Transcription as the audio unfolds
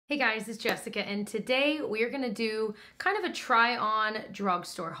Hey guys, it's Jessica, and today we are gonna do kind of a try on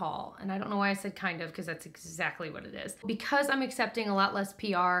drugstore haul. And I don't know why I said kind of, because that's exactly what it is. Because I'm accepting a lot less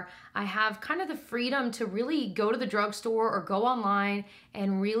PR, I have kind of the freedom to really go to the drugstore or go online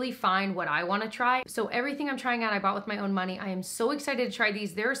and really find what I wanna try. So everything I'm trying out, I bought with my own money. I am so excited to try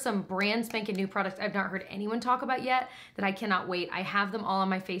these. There are some brand spanking new products I've not heard anyone talk about yet that I cannot wait. I have them all on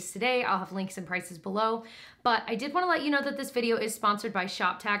my face today. I'll have links and prices below. But I did want to let you know that this video is sponsored by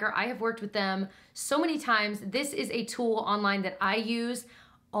ShopTagger. I have worked with them so many times. This is a tool online that I use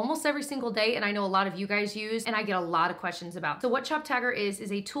almost every single day, and I know a lot of you guys use, and I get a lot of questions about. So what ShopTagger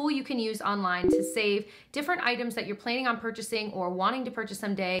is a tool you can use online to save different items that you're planning on purchasing or wanting to purchase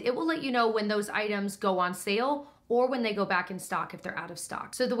someday. It will let you know when those items go on sale or when they go back in stock if they're out of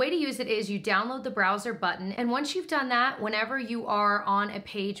stock. So the way to use it is you download the browser button, and once you've done that, whenever you are on a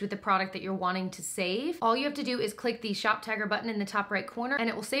page with the product that you're wanting to save, all you have to do is click the ShopTagger button in the top right corner, and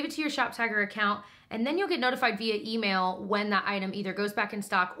it will save it to your ShopTagger account, and then you'll get notified via email when that item either goes back in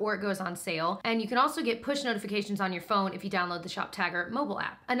stock or it goes on sale. And you can also get push notifications on your phone if you download the ShopTagger mobile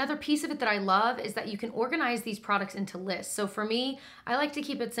app. Another piece of it that I love is that you can organize these products into lists. So for me, I like to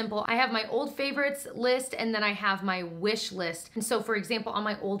keep it simple. I have my old favorites list, and then I have my wish list. And so for example, on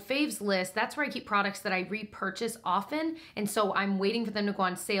my old faves list, that's where I keep products that I repurchase often. And so I'm waiting for them to go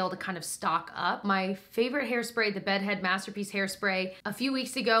on sale to kind of stock up. My favorite hairspray, the Bedhead Masterpiece Hairspray, a few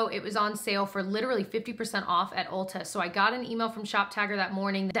weeks ago, it was on sale for literally 50% off at Ulta. So I got an email from ShopTagger that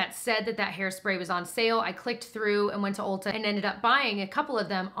morning that said that that hairspray was on sale. I clicked through and went to Ulta and ended up buying a couple of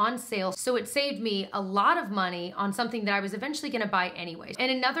them on sale. So it saved me a lot of money on something that I was eventually gonna buy anyways. And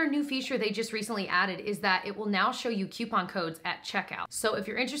another new feature they just recently added is that it will now show you coupon codes at checkout. So if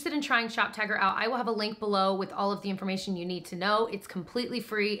you're interested in trying ShopTagger out, I will have a link below with all of the information you need to know. It's completely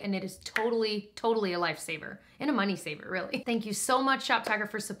free, and it is totally a lifesaver and a money saver, really. Thank you so much, ShopTagger,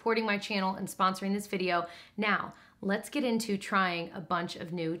 for supporting my channel and sponsoring this video. Now, let's get into trying a bunch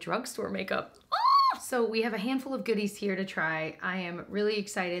of new drugstore makeup. So we have a handful of goodies here to try. I am really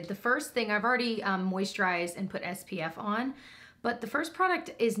excited. The first thing, I've already moisturized and put SPF on, but the first product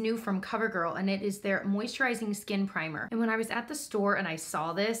is new from Covergirl, and it is their Moisturizing Skin Primer. And when I was at the store and I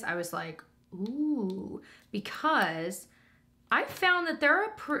saw this, I was like, ooh, because I found that there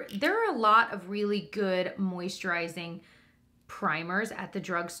are a lot of really good moisturizing primers at the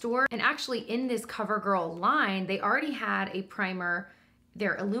drugstore. And actually in this Covergirl line, they already had a primer,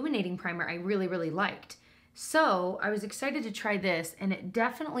 their illuminating primer I really liked. So I was excited to try this, and it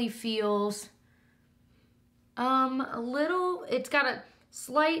definitely feels a little, it's got a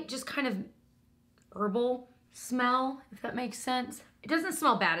slight, just kind of herbal smell, if that makes sense. It doesn't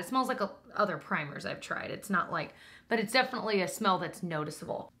smell bad. It smells like other primers I've tried. It's not like, but it's definitely a smell that's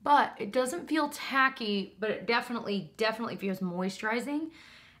noticeable. But it doesn't feel tacky, but it definitely feels moisturizing.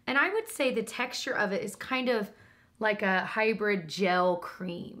 And I would say the texture of it is kind of like a hybrid gel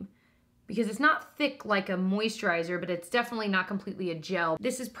cream, because it's not thick like a moisturizer, but it's definitely not completely a gel.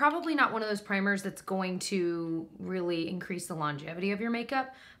 This is probably not one of those primers that's going to really increase the longevity of your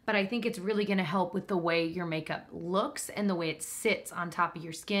makeup, but I think it's really gonna help with the way your makeup looks and the way it sits on top of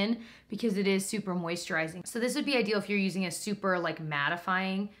your skin, because it is super moisturizing. So this would be ideal if you're using a super like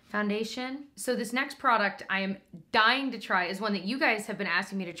mattifying foundation. So this next product I am dying to try is one that you guys have been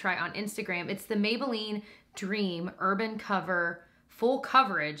asking me to try on Instagram. It's the Maybelline Dream Urban Cover Full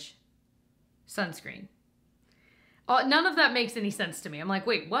Coverage Sunscreen. None of that makes any sense to me. I'm like,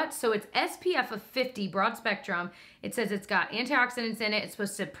 wait, what? So it's SPF of 50, broad spectrum. It says it's got antioxidants in it. It's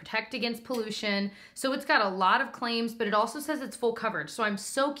supposed to protect against pollution. So it's got a lot of claims, but it also says it's full coverage. So I'm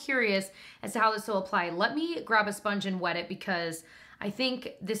so curious as to how this will apply. Let me grab a sponge and wet it, because I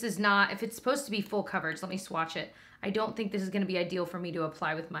think this is not, if it's supposed to be full coverage, let me swatch it. I don't think this is gonna be ideal for me to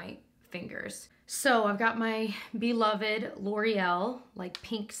apply with my fingers. So I've got my beloved L'Oreal like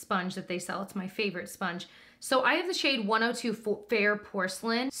pink sponge that they sell. It's my favorite sponge. So I have the shade 102 Fair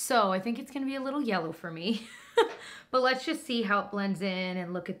Porcelain. So I think it's gonna be a little yellow for me, but let's just see how it blends in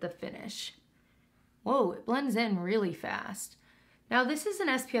and look at the finish. Whoa, it blends in really fast. Now this is an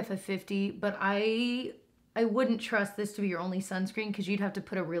SPF of 50, but I wouldn't trust this to be your only sunscreen, because you'd have to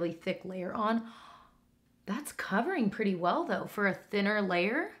put a really thick layer on. That's covering pretty well though for a thinner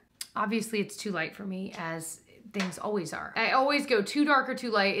layer. Obviously it's too light for me, as things always are. I always go too dark or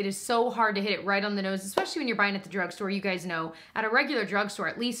too light. It is so hard to hit it right on the nose, especially when you're buying at the drugstore. You guys know, at a regular drugstore,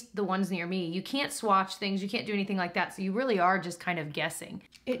 at least the ones near me, you can't swatch things, you can't do anything like that, so you really are just kind of guessing.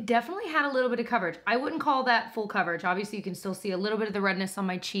 It definitely had a little bit of coverage. I wouldn't call that full coverage. Obviously you can still see a little bit of the redness on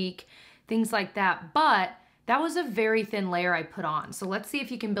my cheek, things like that, but that was a very thin layer I put on. So let's see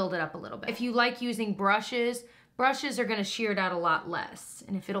if you can build it up a little bit. If you like using brushes, brushes are gonna shear it out a lot less.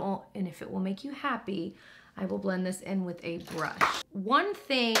 And if it will make you happy, I will blend this in with a brush. One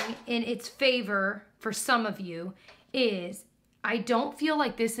thing in its favor for some of you is I don't feel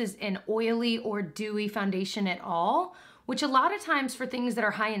like this is an oily or dewy foundation at all, which a lot of times for things that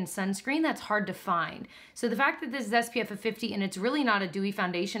are high in sunscreen, that's hard to find. So the fact that this is SPF of 50 and it's really not a dewy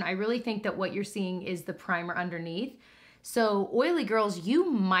foundation, I really think that what you're seeing is the primer underneath. So oily girls,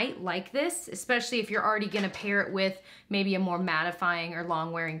 you might like this, especially if you're already gonna pair it with maybe a more mattifying or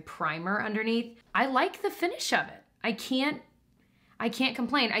long wearing primer underneath. I like the finish of it. I can't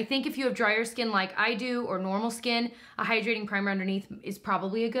complain. I think if you have drier skin like I do or normal skin, a hydrating primer underneath is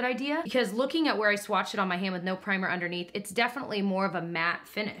probably a good idea, because looking at where I swatched it on my hand with no primer underneath, it's definitely more of a matte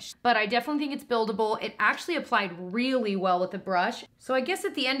finish. But I definitely think it's buildable. It actually applied really well with the brush. So I guess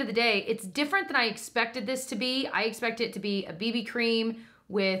at the end of the day, it's different than I expected this to be. I expected it to be a BB cream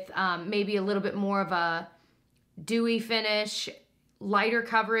with maybe a little bit more of a dewy finish, lighter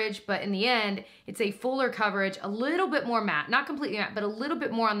coverage, but in the end, it's a fuller coverage, a little bit more matte, not completely matte, but a little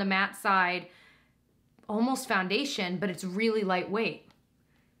bit more on the matte side, almost foundation, but it's really lightweight.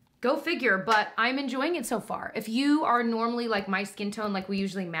 Go figure, but I'm enjoying it so far. If you are normally like my skin tone, like we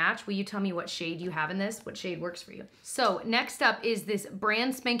usually match, will you tell me what shade you have in this? What shade works for you? So next up is this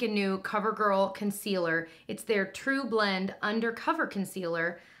brand spanking new Covergirl concealer. It's their TruBlend Undercover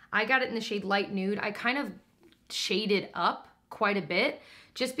Concealer. I got it in the shade Light Nude. I kind of shaded up quite a bit,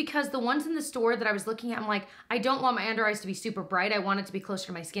 just because the ones in the store that I was looking at, I'm like, I don't want my under eyes to be super bright. I want it to be closer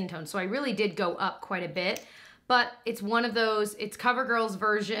to my skin tone. So I really did go up quite a bit, but it's one of those, it's CoverGirl's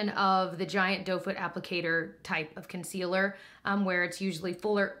version of the giant doe foot applicator type of concealer, where it's usually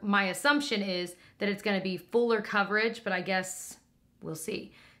fuller. My assumption is that it's gonna be fuller coverage, but I guess we'll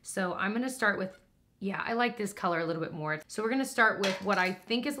see. So I'm gonna start with, yeah, I like this color a little bit more. So we're gonna start with what I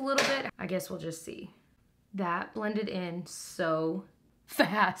think is a little bit, I guess we'll just see. That blended in so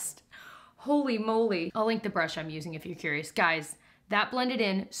fast. Holy moly. I'll link the brush I'm using if you're curious. Guys, that blended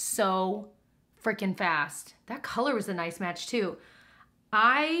in so freaking fast. That color was a nice match too.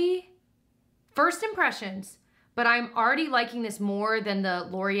 First impressions, but I'm already liking this more than the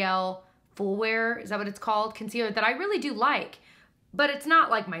L'Oreal Full Wear, is that what it's called? Concealer that I really do like, but it's not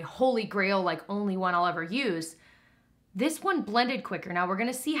like my holy grail, like only one I'll ever use. This one blended quicker. Now we're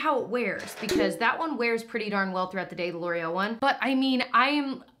gonna see how it wears, because that one wears pretty darn well throughout the day, the L'Oreal one. But I mean, I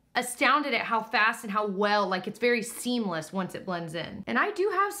am astounded at how fast and how well, like it's very seamless once it blends in. And I do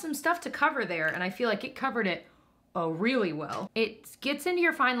have some stuff to cover there, and I feel like it covered it really well. It gets into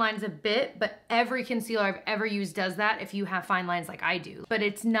your fine lines a bit, but every concealer I've ever used does that if you have fine lines like I do. But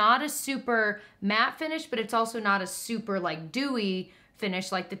it's not a super matte finish, but it's also not a super like dewy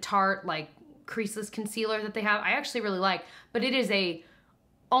finish like the Tarte like creaseless concealer that they have. I actually really like, but it is a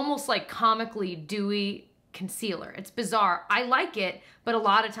almost like comically dewy concealer. It's bizarre. I like it, but a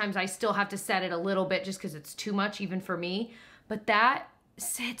lot of times I still have to set it a little bit just because it's too much even for me. But that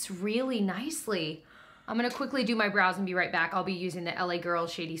sits really nicely. I'm gonna quickly do my brows and be right back. I'll be using the LA Girl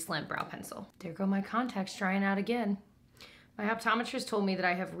Shady Slant Brow Pencil. There go my contacts drying out again. My optometrist told me that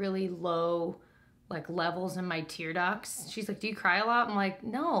I have really low like levels in my tear ducts. She's like, do you cry a lot? I'm like,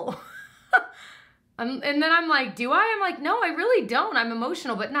 no. And then I'm like, do I? I'm like, no, I really don't. I'm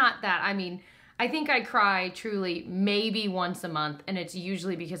emotional, but not that. I mean, I think I cry truly maybe once a month, and it's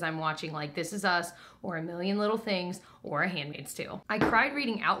usually because I'm watching like This Is Us or A Million Little Things or A Handmaid's Tale. I cried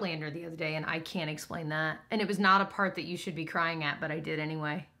reading Outlander the other day, and I can't explain that. And it was not a part that you should be crying at, but I did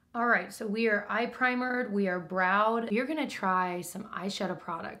anyway. All right, so we are eye primered, we are browed. We're gonna try some eyeshadow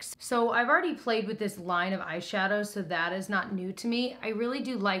products. So I've already played with this line of eyeshadows, so that is not new to me. I really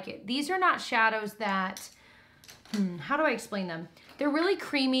do like it. These are not shadows that, how do I explain them? They're really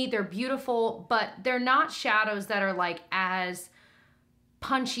creamy, they're beautiful, but they're not shadows that are like as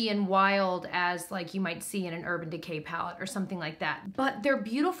punchy and wild as like you might see in an Urban Decay palette or something like that. But they're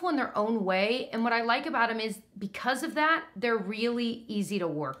beautiful in their own way, and what I like about them is because of that, they're really easy to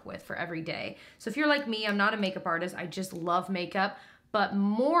work with for every day. So if you're like me, I'm not a makeup artist, I just love makeup, but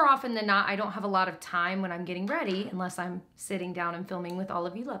more often than not, I don't have a lot of time when I'm getting ready unless I'm sitting down and filming with all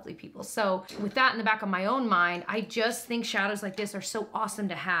of you lovely people. So with that in the back of my own mind, I just think shadows like this are so awesome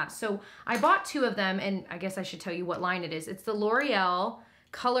to have. So I bought two of them, and I guess I should tell you what line it is. It's the L'Oreal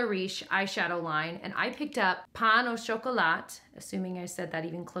Color Riche eyeshadow line, and I picked up Pan au Chocolat, assuming I said that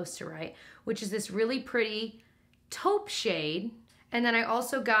even close to right, which is this really pretty taupe shade, And then I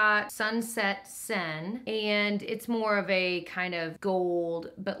also got Sunset Seine, and it's more of a kind of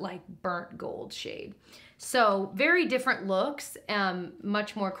gold, but like burnt gold shade. So very different looks,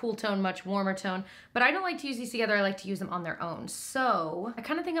 much more cool tone, much warmer tone, but I don't like to use these together. I like to use them on their own. So I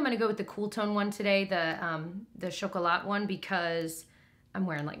kind of think I'm gonna go with the cool tone one today, the Chocolat one, because I'm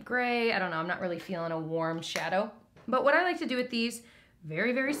wearing like gray. I don't know, I'm not really feeling a warm shadow. But what I like to do with these,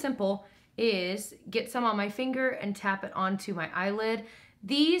 very, very simple, is get some on my finger and tap it onto my eyelid.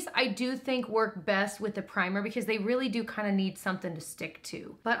 These I do think work best with the primer because they really do kind of need something to stick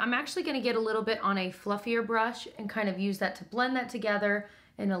to. But I'm actually gonna get a little bit on a fluffier brush and kind of use that to blend that together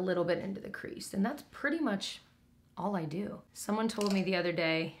and a little bit into the crease. And that's pretty much all I do. Someone told me the other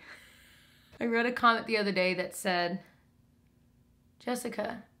day, I read a comment the other day that said,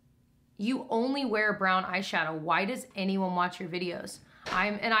 Jessica, you only wear brown eyeshadow. Why does anyone watch your videos?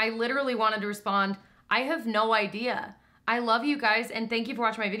 And I literally wanted to respond, I have no idea. I love you guys and thank you for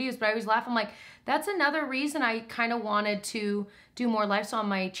watching my videos, but I always laugh. I'm like, that's another reason I kind of wanted to do more lifestyle on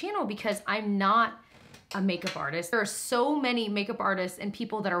my channel, because I'm not a makeup artist. There are so many makeup artists and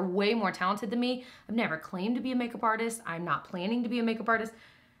people that are way more talented than me. I've never claimed to be a makeup artist. I'm not planning to be a makeup artist.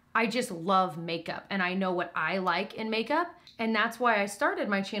 I just love makeup and I know what I like in makeup. And that's why I started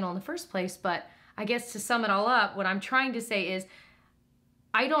my channel in the first place. But I guess to sum it all up, what I'm trying to say is,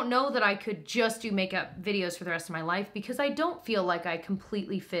 I don't know that I could just do makeup videos for the rest of my life because I don't feel like I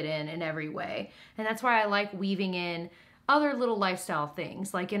completely fit in every way. And that's why I like weaving in other little lifestyle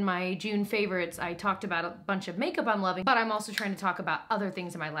things. Like in my June favorites, I talked about a bunch of makeup I'm loving, but I'm also trying to talk about other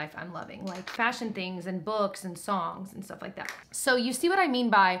things in my life I'm loving, like fashion things and books and songs and stuff like that. So you see what I mean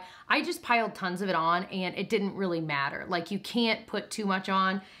by, I just piled tons of it on and it didn't really matter. Like you can't put too much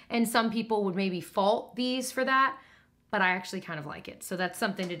on, and some people would maybe fault these for that, but I actually kind of like it. So that's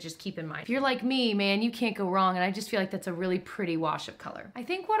something to just keep in mind. If you're like me, man, you can't go wrong. And I just feel like that's a really pretty wash of color. I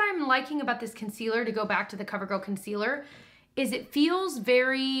think what I'm liking about this concealer, to go back to the CoverGirl concealer, is it feels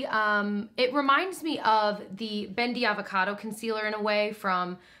very, it reminds me of the Bendy Avocado concealer in a way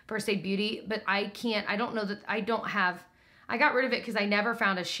from First Aid Beauty, but I don't know that, I got rid of it because I never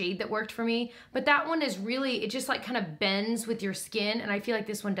found a shade that worked for me. But that one is really, it just like kind of bends with your skin. And I feel like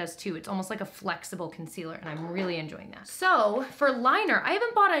this one does too. It's almost like a flexible concealer and I'm really enjoying that. So for liner, I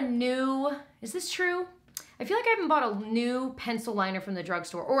haven't bought a new, is this true? I feel like I haven't bought a new pencil liner from the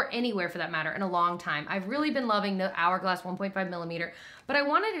drugstore or anywhere for that matter in a long time. I've really been loving the Hourglass 1.5 millimeter, but I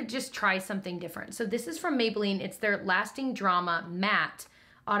wanted to just try something different. So this is from Maybelline. It's their Lasting Drama Matte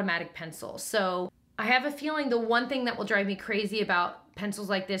Automatic Pencil. So I have a feeling the one thing that will drive me crazy about pencils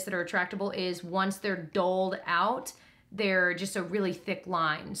like this that are retractable is once they're dulled out, they're just a really thick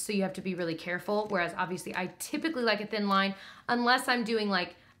line. So you have to be really careful. Whereas obviously I typically like a thin line unless I'm doing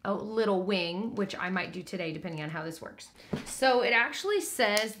like a little wing, which I might do today depending on how this works. So it actually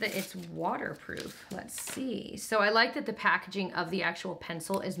says that it's waterproof. Let's see. So I like that the packaging of the actual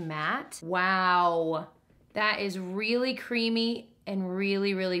pencil is matte. Wow, that is really creamy and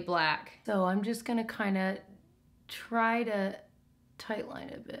really, really black. So I'm just gonna kind of try to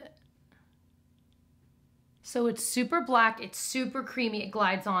tightline a bit. So it's super black, it's super creamy, it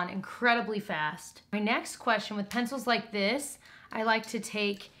glides on incredibly fast. My next question with pencils like this, I like to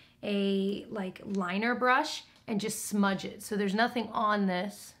take a like liner brush and just smudge it. So there's nothing on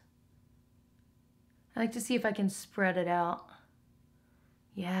this. I like to see if I can spread it out.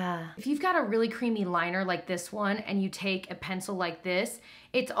 Yeah. If you've got a really creamy liner like this one and you take a pencil like this,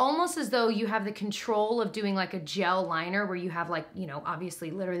 it's almost as though you have the control of doing like a gel liner where you have like, you know,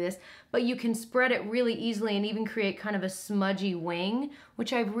 obviously literally this, but you can spread it really easily and even create kind of a smudgy wing,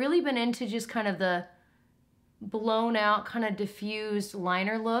 which I've really been into, just kind of the blown out kind of diffused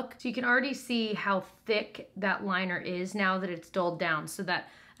liner look. So you can already see how thick that liner is now that it's dulled down, so that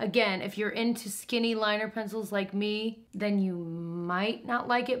again, if you're into skinny liner pencils like me, then you might not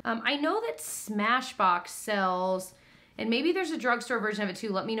like it. I know that Smashbox sells, and maybe there's a drugstore version of it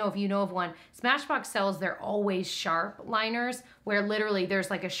too, let me know if you know of one. Smashbox sells their Always Sharp liners, where literally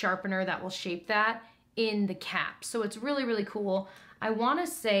there's like a sharpener that will shape that in the cap. So it's really, really cool. I wanna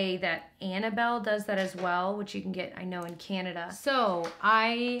say that Annabelle does that as well, which you can get, I know, in Canada. So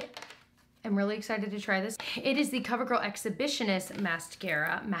I'm really excited to try this. It is the CoverGirl Exhibitionist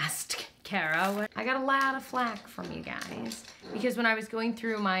mascara. I got a lot of flack from you guys because when I was going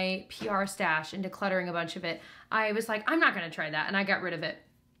through my PR stash and decluttering a bunch of it, I was like, I'm not gonna try that, and I got rid of it.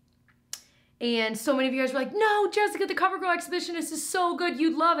 And so many of you guys were like, no, Jessica, the CoverGirl Exhibitionist is so good,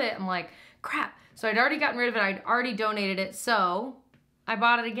 you'd love it. I'm like, crap. So I'd already gotten rid of it, I'd already donated it, so I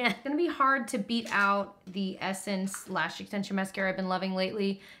bought it again. It's gonna be hard to beat out the Essence Lash Extension Mascara I've been loving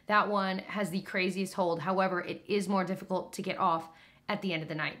lately. That one has the craziest hold. However, it is more difficult to get off at the end of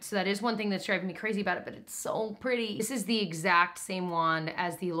the night. So that is one thing that's driving me crazy about it, but it's so pretty. This is the exact same wand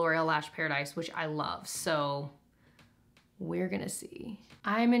as the L'Oreal Lash Paradise, which I love. So we're gonna see.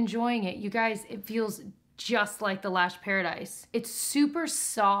 I'm enjoying it. You guys, it feels just like the Lash Paradise. It's super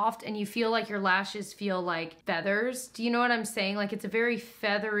soft and you feel like your lashes feel like feathers. Do you know what I'm saying? Like it's a very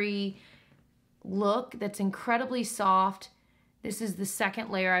feathery look that's incredibly soft. This is the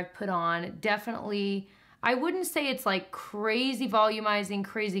second layer I've put on. Definitely, I wouldn't say it's like crazy volumizing,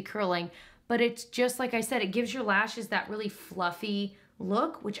 crazy curling, but it's just like I said, it gives your lashes that really fluffy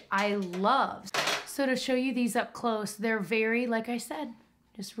look, which I love. So to show you these up close, they're very, like I said,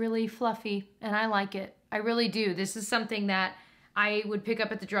 just really fluffy, and I like it. I really do. This is something that I would pick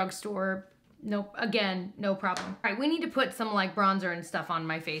up at the drugstore. Nope, again, no problem. All right, we need to put some like bronzer and stuff on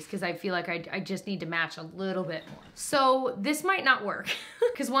my face because I feel like I just need to match a little bit more. So this might not work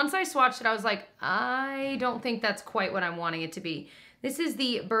because once I swatched it, I was like, I don't think that's quite what I'm wanting it to be. This is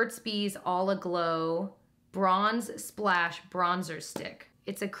the Burt's Bees All Aglow Bronze Splash Bronzer Stick.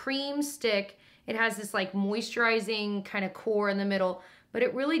 It's a cream stick. It has this like moisturizing kind of core in the middle, but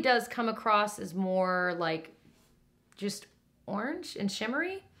it really does come across as more like just orange and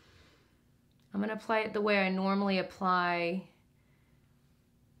shimmery. I'm gonna apply it the way I normally apply.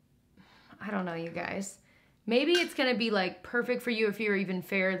 I don't know, you guys. Maybe it's gonna be like perfect for you if you're even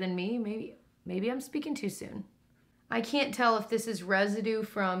fairer than me. Maybe I'm speaking too soon. I can't tell if this is residue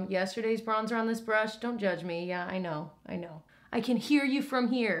from yesterday's bronzer on this brush. Don't judge me. Yeah, I know. I can hear you from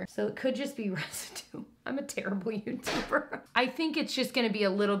here. So it could just be residue. I'm a terrible YouTuber. I think it's just gonna be a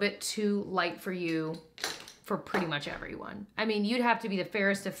little bit too light for you for pretty much everyone. I mean, you'd have to be the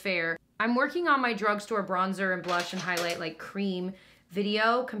fairest of fair. I'm working on my drugstore bronzer and blush and highlight like cream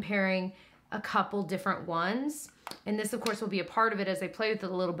video, comparing a couple different ones. And this of course will be a part of it as I play with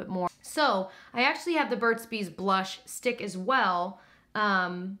it a little bit more. So I actually have the Burt's Bees blush stick as well.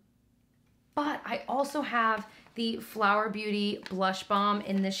 But I also have the Flower Beauty Blush Balm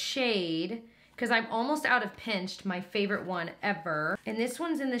in the shade, because I'm almost out of Pinched, my favorite one ever. And this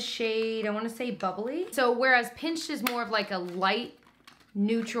one's in the shade, I wanna say Bubbly. So whereas Pinched is more of like a light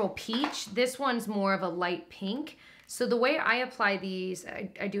neutral peach, this one's more of a light pink. So the way I apply these,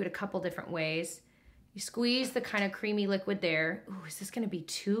 I do it a couple different ways. You squeeze the kind of creamy liquid there. Ooh, is this gonna be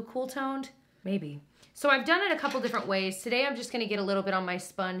too cool toned? Maybe. So I've done it a couple different ways. Today I'm just gonna get a little bit on my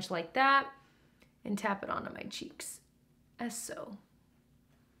sponge like that and tap it onto my cheeks, as so.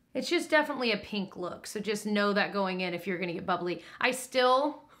 It's just definitely a pink look, so just know that going in if you're gonna get bubbly. I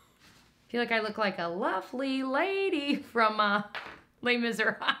still feel like I look like a lovely lady from Les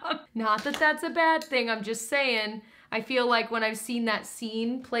Miserables. Not that that's a bad thing, I'm just saying, I feel like when I've seen that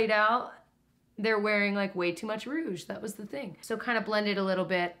scene played out, they're wearing like way too much rouge. That was the thing. So kind of blend it a little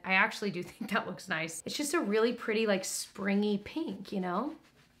bit. I actually do think that looks nice. It's just a really pretty like springy pink, you know?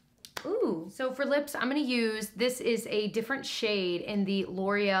 Ooh, so for lips, I'm gonna use, this is a different shade in the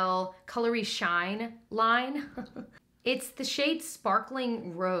L'Oreal Colory Shine line. It's the shade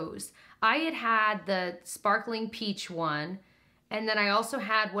Sparkling Rose. I had the Sparkling Peach one, and then I also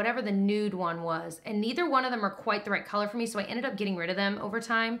had whatever the nude one was, and neither one of them are quite the right color for me, so I ended up getting rid of them over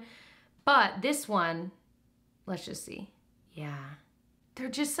time. But this one, let's just see. Yeah, they're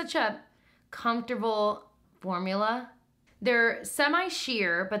just such a comfortable formula. They're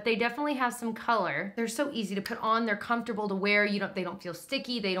semi-sheer, but they definitely have some color. They're so easy to put on. They're comfortable to wear. They don't feel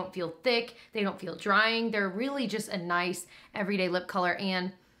sticky. They don't feel thick. They don't feel drying. They're really just a nice everyday lip color.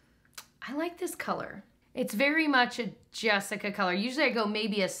 And I like this color. It's very much a Jessica color. Usually I go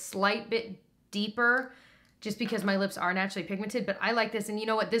maybe a slight bit deeper just because my lips are naturally pigmented, but I like this. And you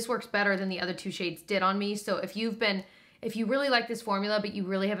know what? This works better than the other two shades did on me. So if you really like this formula, but you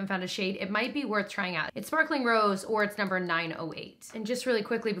really haven't found a shade, it might be worth trying out. It's Sparkling Rose, or it's number 908. And just really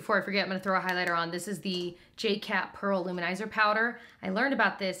quickly before I forget, I'm gonna throw a highlighter on. This is the J-Cat Pearl Luminizer Powder. I learned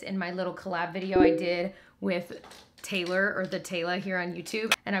about this in my little collab video I did with Taylor, or the Taylor here on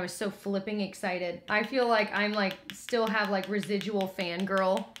YouTube, and I was so flipping excited. I feel like I'm like, still have like residual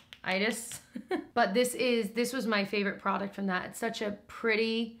fangirl-itis. But this was my favorite product from that. It's such a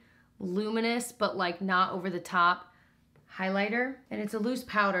pretty, luminous, but like not over the top highlighter, and it's a loose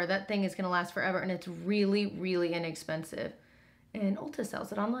powder. That thing is gonna last forever, and it's really, really inexpensive, and Ulta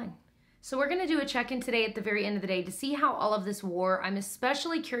sells it online. So we're gonna do a check-in today at the very end of the day to see how all of this wore. I'm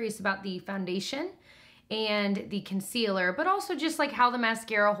especially curious about the foundation and the concealer, but also just like how the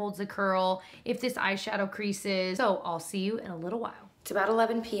mascara holds the curl, if this eyeshadow creases. So I'll see you in a little while. It's about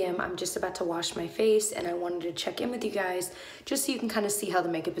 11 p.m. I'm just about to wash my face and I wanted to check in with you guys just so you can kind of see how the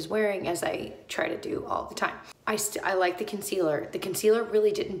makeup is wearing as I try to do all the time. I like the concealer. The concealer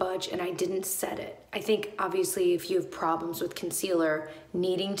really didn't budge and I didn't set it. I think obviously if you have problems with concealer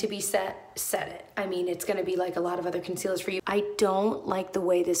needing to be set it. I mean, it's gonna be like a lot of other concealers for you. I don't like the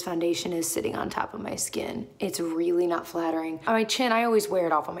way this foundation is sitting on top of my skin. It's really not flattering. On my chin, I always wear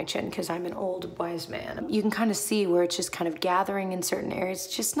it off on my chin because I'm an old wise man. You can kind of see where it's just kind of gathering in certain areas.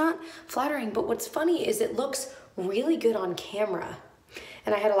 It's just not flattering, but what's funny is it looks really good on camera.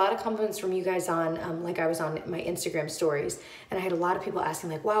 And I had a lot of compliments from you guys on, like I was on my Instagram stories, and I had a lot of people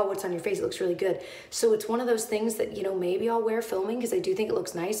asking like, wow, what's on your face? It looks really good. So it's one of those things that, you know, maybe I'll wear filming because I do think it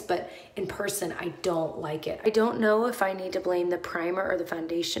looks nice, but in person, I don't like it. I don't know if I need to blame the primer or the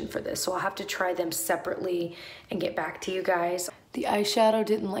foundation for this, so I'll have to try them separately and get back to you guys. The eyeshadow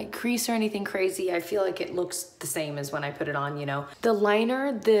didn't like crease or anything crazy. I feel like it looks the same as when I put it on, you know. The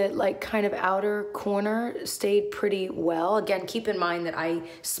liner, the like kind of outer corner stayed pretty well. Again, keep in mind that I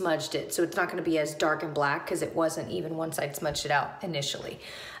smudged it, so it's not gonna be as dark and black because it wasn't even once I'd smudged it out initially.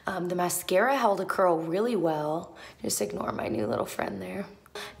 The mascara held a curl really well. Just ignore my new little friend there.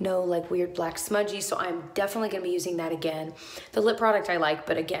 No like weird black smudgy, so I'm definitely gonna be using that again. The lip product I like,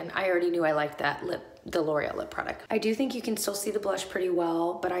 but again, I already knew I liked that the L'Oreal lip product. I do think you can still see the blush pretty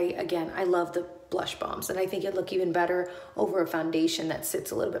well, but I love the blush bombs, and I think it'd look even better over a foundation that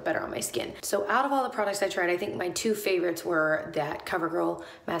sits a little bit better on my skin. So out of all the products I tried, I think my two favorites were that Covergirl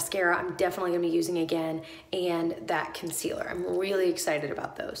mascara, I'm definitely gonna be using again, and that concealer. I'm really excited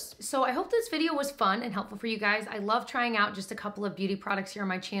about those. So I hope this video was fun and helpful for you guys. I love trying out just a couple of beauty products here on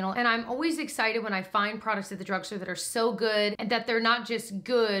my channel, and I'm always excited when I find products at the drugstore that are so good and that they're not just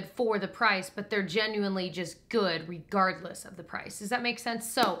good for the price, but they're genuinely just good regardless of the price. Does that make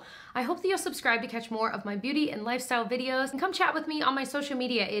sense? So I hope that you'll subscribe to catch more of my beauty and lifestyle videos, and come chat with me on my social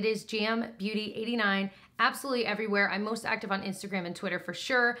media. It is JamBeauty89, absolutely everywhere. I'm most active on Instagram and Twitter for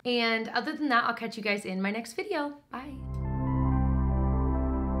sure. And other than that, I'll catch you guys in my next video. Bye.